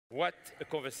What a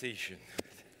conversation.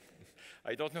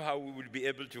 I don't know how we will be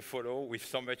able to follow with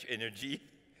so much energy.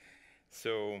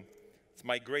 So it's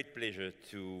my great pleasure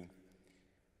to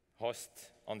host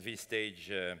on this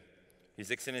stage His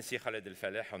Excellency Khaled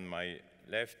Al-Falih on my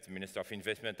left, Minister of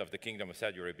Investment of the Kingdom of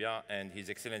Saudi Arabia, and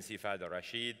His Excellency Fahd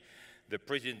Al-Rasheed, the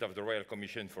President of the Royal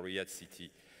Commission for Riyadh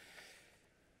City.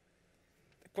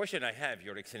 The question I have,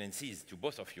 Your Excellencies, to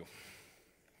both of you,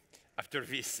 after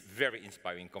this very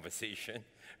inspiring conversation,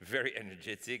 very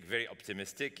energetic, very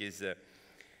optimistic, is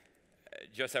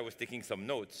just I was taking some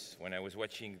notes when I was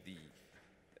watching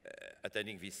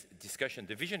attending this discussion.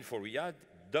 The vision for Riyadh,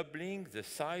 doubling the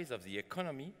size of the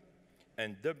economy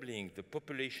and doubling the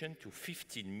population to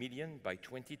 15 million by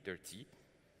 2030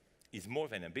 is more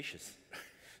than ambitious.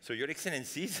 So, Your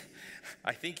Excellencies,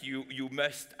 I think you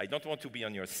must, I don't want to be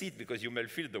on your seat because you may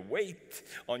feel the weight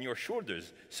on your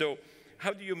shoulders. So,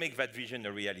 how do you make that vision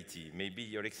a reality? Maybe,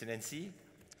 Your Excellency,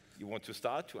 you want to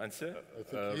start to answer? I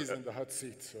think he's in the hot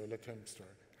seat, so let him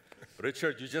start.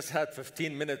 Richard, you just had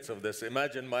 15 minutes of this.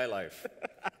 Imagine my life.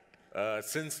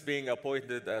 Since being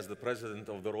appointed as the President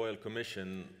of the Royal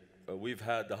Commission, we've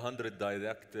had 100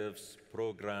 directives,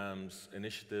 programs,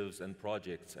 initiatives, and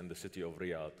projects in the city of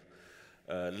Riyadh,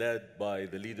 led by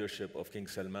the leadership of King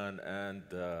Salman and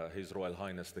His Royal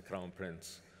Highness, the Crown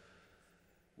Prince.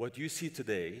 What you see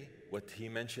today, what he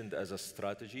mentioned as a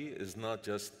strategy, is not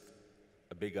just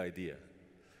a big idea.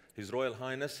 His Royal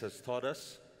Highness has taught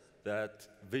us that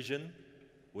vision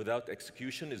without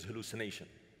execution is hallucination.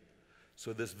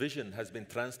 So this vision has been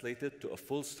translated to a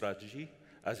full strategy.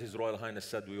 As His Royal Highness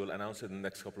said, we will announce it in the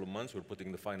next couple of months. We're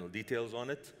putting the final details on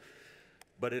it.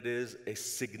 But it is a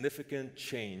significant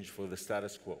change for the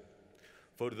status quo.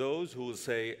 For those who will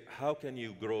say, how can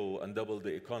you grow and double the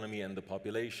economy and the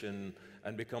population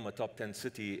and become a top 10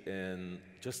 city in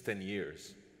just 10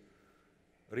 years?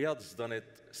 Riyadh's done it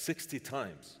 60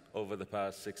 times over the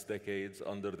past 6 decades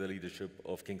under the leadership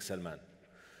of King Salman.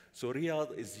 So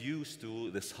Riyadh is used to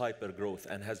this hyper growth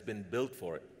and has been built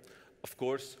for it. Of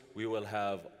course, we will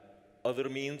have other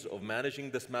means of managing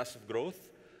this massive growth,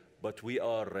 but we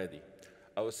are ready.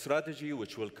 Our strategy,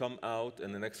 which will come out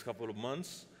in the next couple of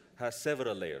months, has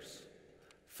several layers.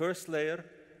 First layer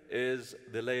is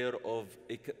the layer of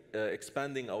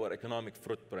expanding our economic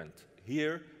footprint.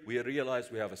 Here, we realize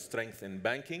we have a strength in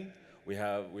banking. We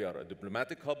are a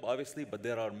diplomatic hub, obviously, but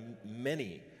there are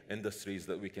many industries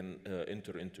that we can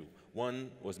enter into. One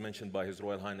was mentioned by His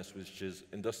Royal Highness, which is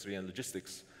industry and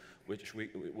logistics, which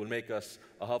will make us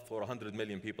a hub for 100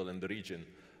 million people in the region.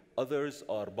 Others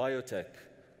are biotech,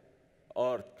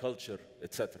 art, culture,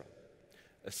 etc.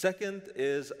 A second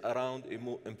is around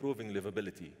improving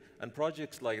livability. And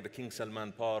projects like the King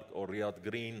Salman Park or Riyadh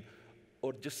Green,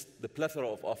 or just the plethora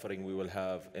of offering we will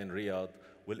have in Riyadh,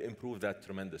 will improve that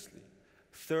tremendously.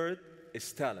 Third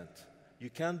is talent.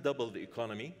 You can't double the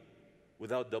economy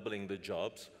without doubling the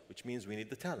jobs, which means we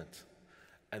need the talent.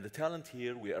 And the talent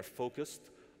here, we are focused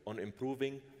on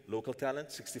improving local talent.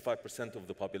 65% of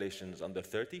the population is under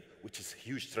 30, which is a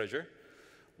huge treasure.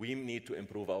 We need to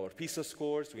improve our PISA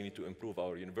scores. We need to improve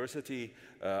our university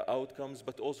outcomes,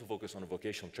 but also focus on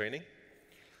vocational training.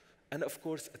 And of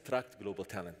course, attract global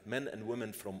talent, men and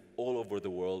women from all over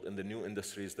the world in the new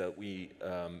industries that we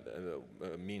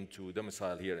mean to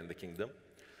domicile here in the kingdom.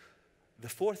 The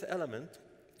fourth element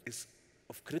is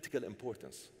of critical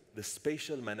importance, the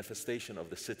spatial manifestation of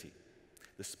the city.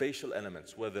 The spatial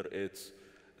elements, whether it's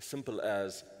simple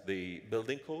as the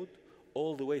building code,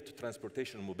 all the way to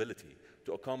transportation and mobility,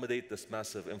 to accommodate this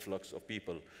massive influx of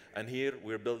people. And here,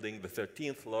 we're building the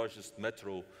 13th largest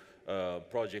metro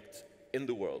project in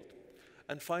the world.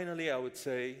 And finally, I would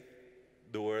say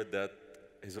the word that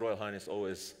His Royal Highness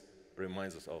always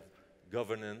reminds us of: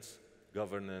 governance,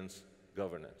 governance,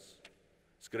 governance.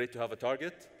 It's great to have a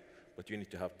target, but you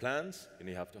need to have plans, and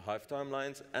you have to have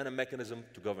timelines, and a mechanism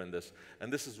to govern this.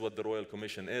 And this is what the Royal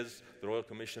Commission is. The Royal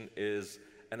Commission is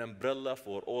an umbrella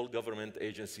for all government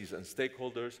agencies and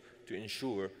stakeholders to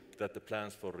ensure that the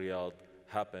plans for Riyadh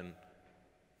happen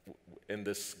in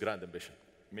this grand ambition.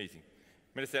 Amazing.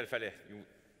 Minister Al-Falih,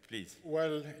 please.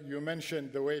 Well, you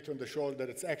mentioned the weight on the shoulder.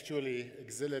 It's actually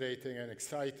exhilarating and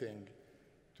exciting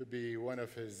to be one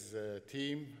of his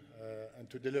team and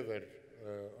to deliver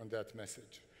on that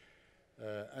message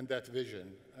and that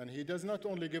vision. And he does not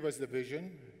only give us the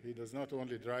vision, he does not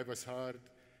only drive us hard,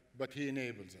 but he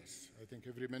enables us. I think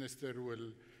every minister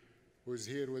who's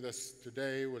here with us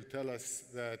today will tell us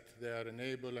that they are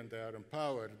enabled and they are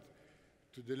empowered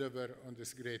to deliver on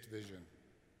this great vision.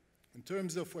 In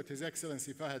terms of what His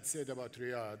Excellency Fahd said about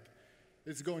Riyadh,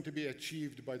 it's going to be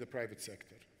achieved by the private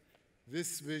sector.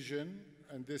 This vision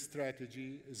and this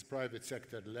strategy is private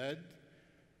sector led.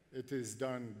 It is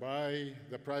done by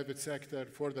the private sector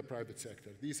for the private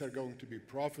sector. These are going to be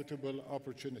profitable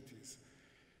opportunities.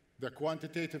 The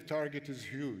quantitative target is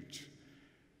huge.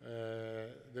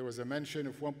 There was a mention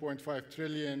of 1.5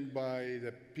 trillion by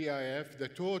the PIF. The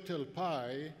total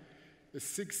pie is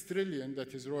 6 trillion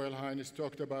that His Royal Highness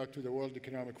talked about to the World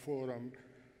Economic Forum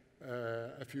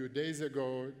a few days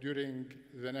ago during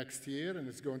the next year, and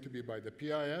it's going to be by the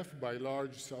PIF, by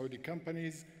large Saudi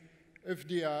companies,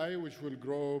 FDI, which will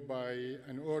grow by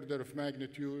an order of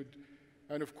magnitude,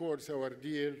 and of course our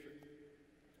dear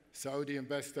Saudi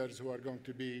investors who are going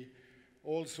to be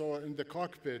also in the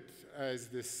cockpit as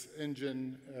this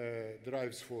engine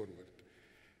drives forward.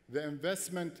 The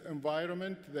investment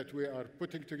environment that we are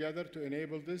putting together to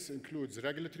enable this includes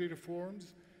regulatory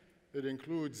reforms. It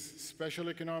includes special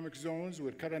economic zones.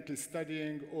 We're currently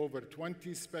studying over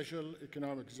 20 special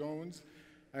economic zones,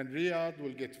 and Riyadh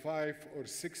will get 5 or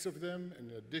 6 of them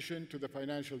in addition to the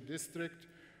financial district,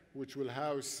 which will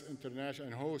house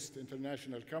and host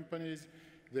international companies.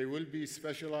 They will be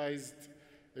specialized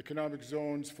economic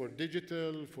zones for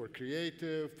digital, for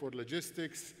creative, for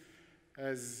logistics.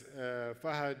 As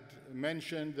Fahd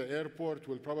mentioned, the airport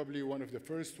will probably be one of the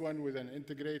first one with an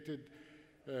integrated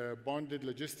bonded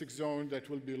logistics zone that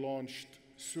will be launched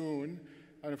soon.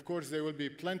 And of course, there will be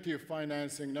plenty of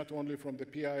financing, not only from the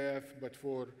PIF, but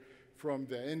from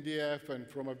the NDF and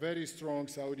from a very strong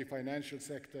Saudi financial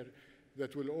sector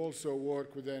that will also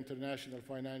work with the international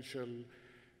financial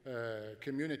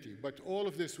community. But all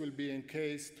of this will be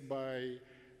encased by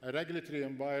a regulatory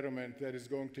environment that is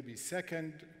going to be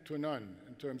second to none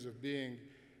in terms of being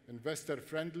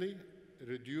investor-friendly,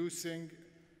 reducing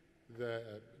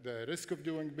the risk of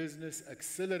doing business,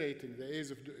 accelerating the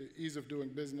ease of doing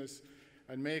business,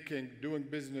 and making doing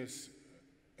business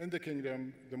in the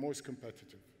kingdom the most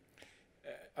competitive.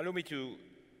 Allow me to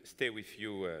stay with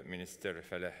you, Minister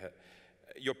Falih.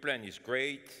 Your plan is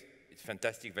great. It's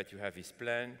fantastic that you have this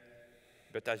plan.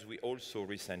 But as we also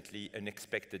recently,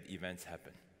 unexpected events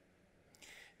happen.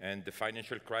 And the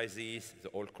financial crisis, the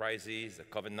oil crisis, the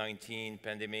COVID-19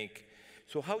 pandemic.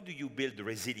 So how do you build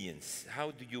resilience?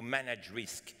 How do you manage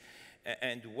risk?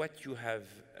 And what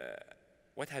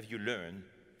have you learned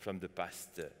from the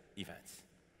past events?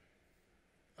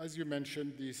 As you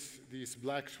mentioned, these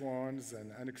black swans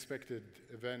and unexpected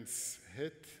events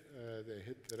hit. They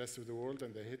hit the rest of the world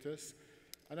and they hit us.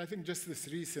 And I think just this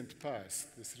recent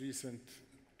past, this recent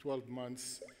 12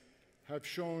 months, have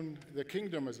shown the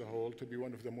kingdom as a whole to be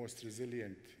one of the most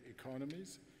resilient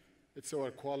economies. It's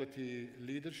our quality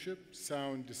leadership,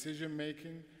 sound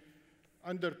decision-making,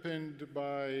 underpinned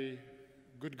by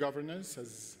good governance,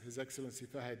 as His Excellency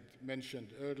Fahd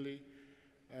mentioned earlier,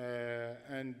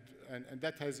 and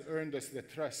that has earned us the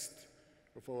trust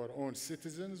of our own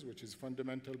citizens, which is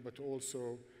fundamental, but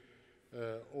also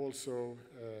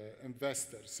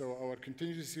investors. So our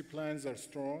contingency plans are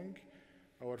strong.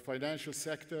 Our financial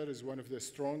sector is one of the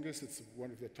strongest. It's one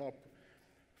of the top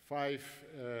 5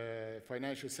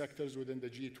 financial sectors within the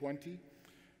G20,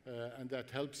 and that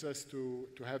helps us to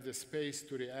have the space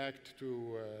to react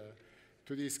to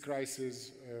these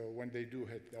crises when they do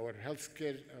hit. Our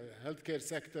healthcare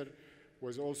sector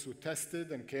was also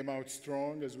tested and came out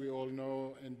strong, as we all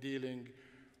know, in dealing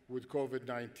with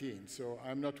COVID-19. So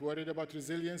I'm not worried about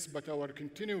resilience, but our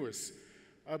continuous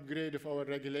upgrade of our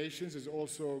regulations is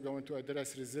also going to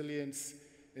address resilience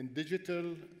in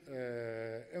digital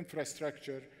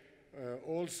infrastructure,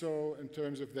 also in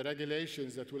terms of the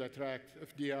regulations that will attract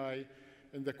FDI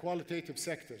in the qualitative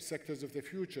sectors of the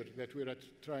future that we're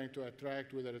trying to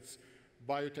attract, whether it's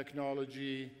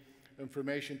biotechnology,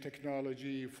 information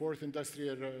technology, fourth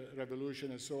industrial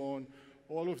revolution, and so on.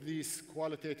 All of these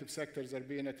qualitative sectors are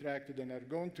being attracted and are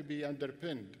going to be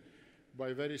underpinned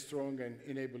by very strong and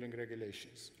enabling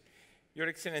regulations. Your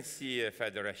Excellency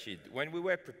Fahd Al-Rasheed, when we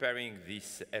were preparing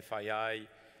this FII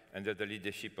under the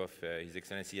leadership of His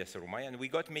Excellency Yasser Umayyan, we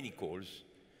got many calls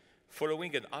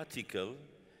following an article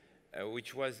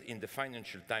which was in the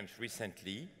Financial Times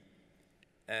recently,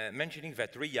 mentioning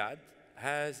that Riyadh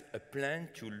has a plan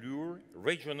to lure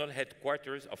regional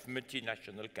headquarters of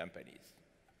multinational companies.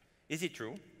 Is it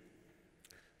true?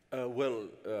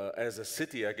 As a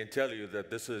city, I can tell you that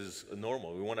this is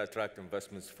normal. We want to attract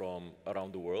investments from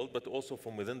around the world, but also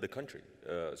from within the country.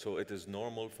 So it is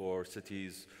normal for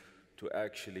cities to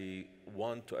actually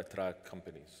want to attract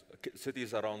companies.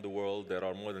 Cities around the world, there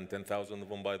are more than 10,000 of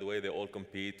them, by the way. They all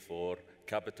compete for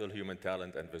capital, human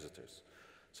talent, and visitors.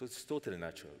 So it's totally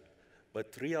natural.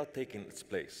 But Riyadh taking its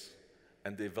place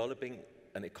and developing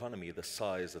an economy the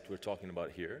size that we're talking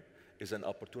about here is an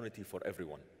opportunity for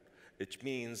everyone. It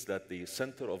means that the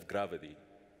center of gravity,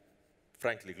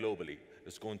 frankly, globally,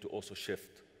 is going to also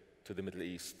shift to the Middle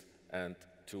East and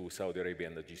to Saudi Arabia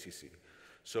and the GCC.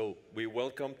 So we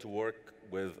welcome to work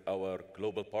with our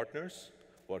global partners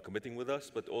who are committing with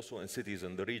us, but also in cities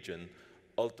in the region.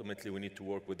 Ultimately, we need to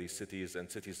work with these cities, and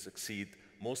cities succeed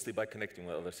mostly by connecting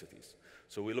with other cities.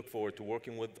 So we look forward to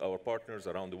working with our partners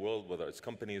around the world, whether it's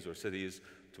companies or cities,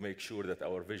 to make sure that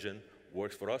our vision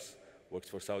works for us, works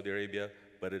for Saudi Arabia,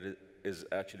 but it is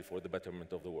actually for the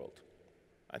betterment of the world.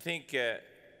 I think,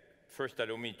 first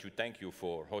allow me to thank you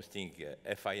for hosting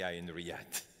FII in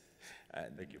Riyadh.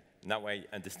 And thank you. Now I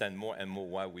understand more and more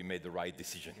why we made the right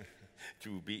decision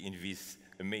to be in this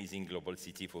amazing global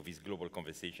city for this global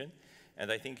conversation.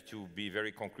 And I think to be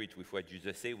very concrete with what you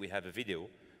just say, we have a video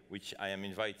which I am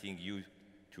inviting you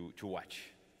to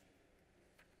watch.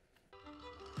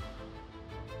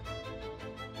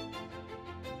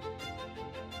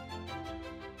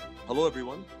 Hello,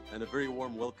 everyone, and a very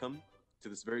warm welcome to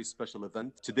this very special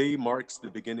event. Today marks the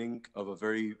beginning of a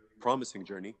very promising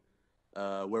journey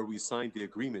where we signed the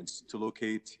agreements to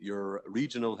locate your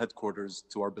regional headquarters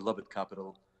to our beloved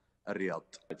capital,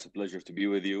 Riyadh. It's a pleasure to be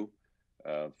with you.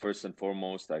 First and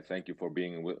foremost, I thank you for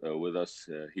being with us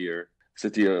here.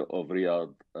 City of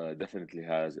Riyadh definitely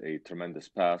has a tremendous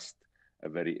past, a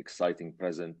very exciting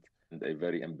present, and a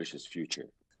very ambitious future.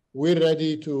 We're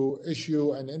ready to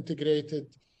issue an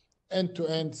integrated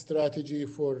end-to-end strategy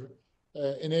for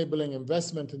enabling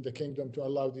investment in the kingdom to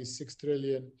allow these 6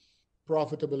 trillion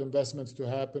profitable investments to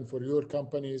happen for your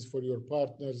companies, for your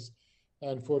partners,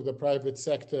 and for the private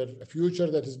sector. A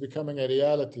future that is becoming a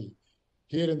reality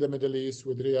here in the Middle East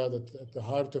with Riyadh at the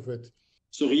heart of it.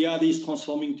 So Riyadh is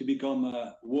transforming to become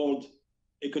a world-class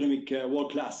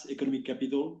economic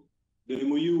capital. The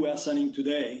MOU we are signing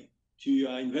today to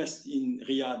invest in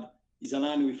Riyadh is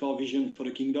aligned with our vision for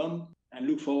the kingdom and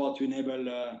look forward to enable,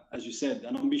 as you said,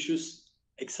 an ambitious,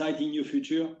 exciting new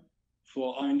future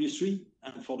for our industry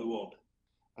and for the world.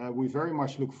 We very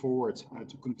much look forward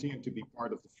to continue to be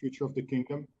part of the future of the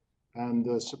kingdom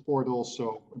and support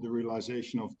also the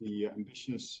realization of the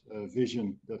ambitious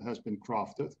vision that has been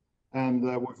crafted. And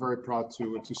we're very proud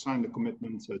to sign the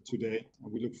commitment today.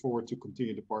 And we look forward to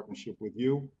continue the partnership with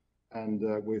you and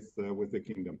with the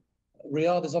kingdom.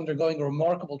 Riyadh is undergoing a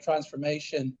remarkable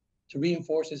transformation to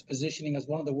reinforce its positioning as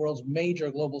one of the world's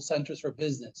major global centers for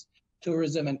business,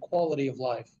 tourism, and quality of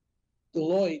life.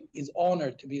 Deloitte is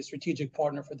honored to be a strategic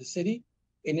partner for the city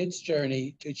in its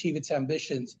journey to achieve its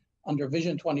ambitions under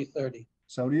Vision 2030.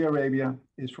 Saudi Arabia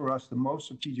is for us the most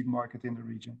strategic market in the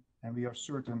region, and we are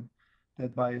certain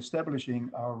that by establishing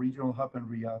our regional hub in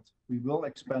Riyadh, we will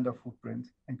expand our footprint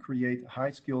and create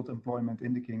high-skilled employment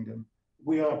in the kingdom.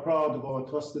 We are proud of our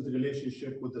trusted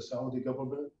relationship with the Saudi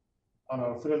government and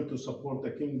are thrilled to support the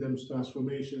kingdom's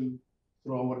transformation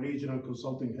through our regional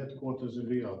consulting headquarters in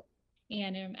Riyadh.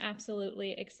 And I'm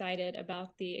absolutely excited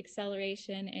about the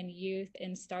acceleration in youth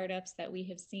and startups that we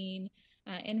have seen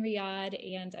in Riyadh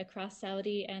and across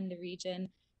Saudi and the region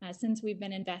since we've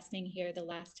been investing here the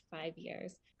last 5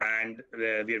 years. And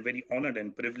we are very honored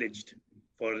and privileged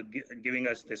for giving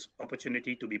us this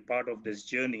opportunity to be part of this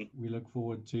journey. We look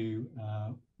forward to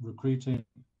recruiting,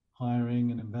 hiring,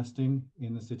 and investing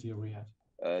in the city of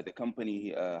Riyadh. The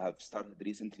company have started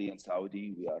recently in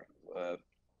Saudi. We are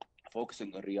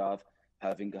focusing on Riyadh,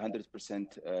 having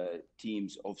 100%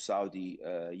 teams of Saudi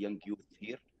young youth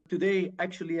here. Today,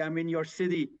 actually, I'm in your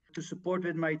city to support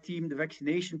with my team the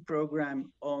vaccination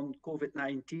program on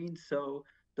COVID-19. So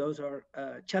those are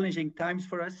challenging times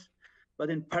for us. But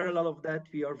in parallel of that,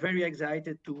 we are very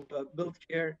excited to build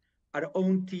here our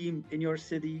own team in your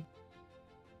city.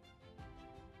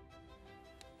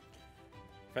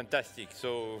 Fantastic.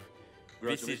 So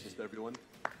congratulations to everyone.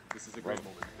 This is a great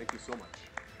moment. Thank you so much.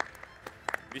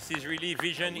 This is really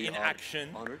vision in action.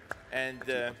 Honored and that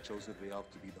you have chosen Riyadh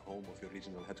to be the home of your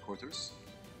regional headquarters.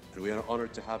 And we are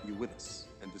honored to have you with us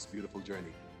in this beautiful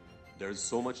journey. There's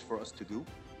so much for us to do,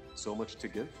 so much to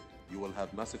give. You will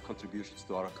have massive contributions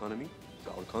to our economy,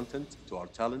 to our content, to our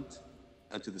talent,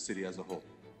 and to the city as a whole.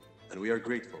 And we are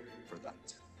grateful for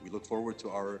that. We look forward to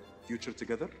our future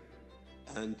together.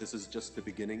 And this is just the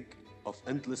beginning of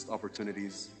endless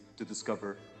opportunities to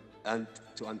discover and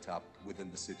to untap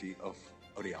within the city of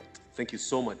Riyadh. Thank you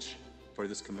so much for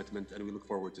this commitment, and we look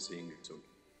forward to seeing you soon.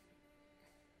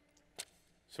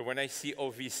 So when I see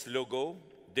all this logo,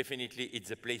 definitely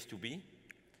it's a place to be.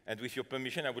 And with your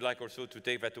permission, I would like also to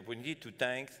take that opportunity to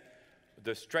thank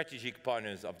the strategic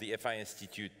partners of the FI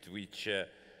Institute, which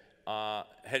are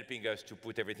helping us to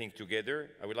put everything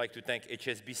together. I would like to thank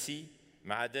HSBC,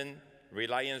 Ma'aden,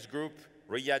 Reliance Group,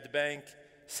 Riyadh Bank,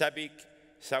 SABIC,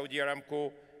 Saudi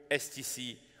Aramco,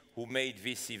 STC, who made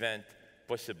this event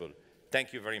possible.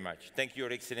 Thank you very much. Thank you,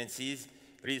 Your Excellencies.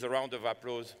 Please, a round of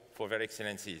applause for their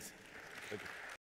Excellencies. Thank you.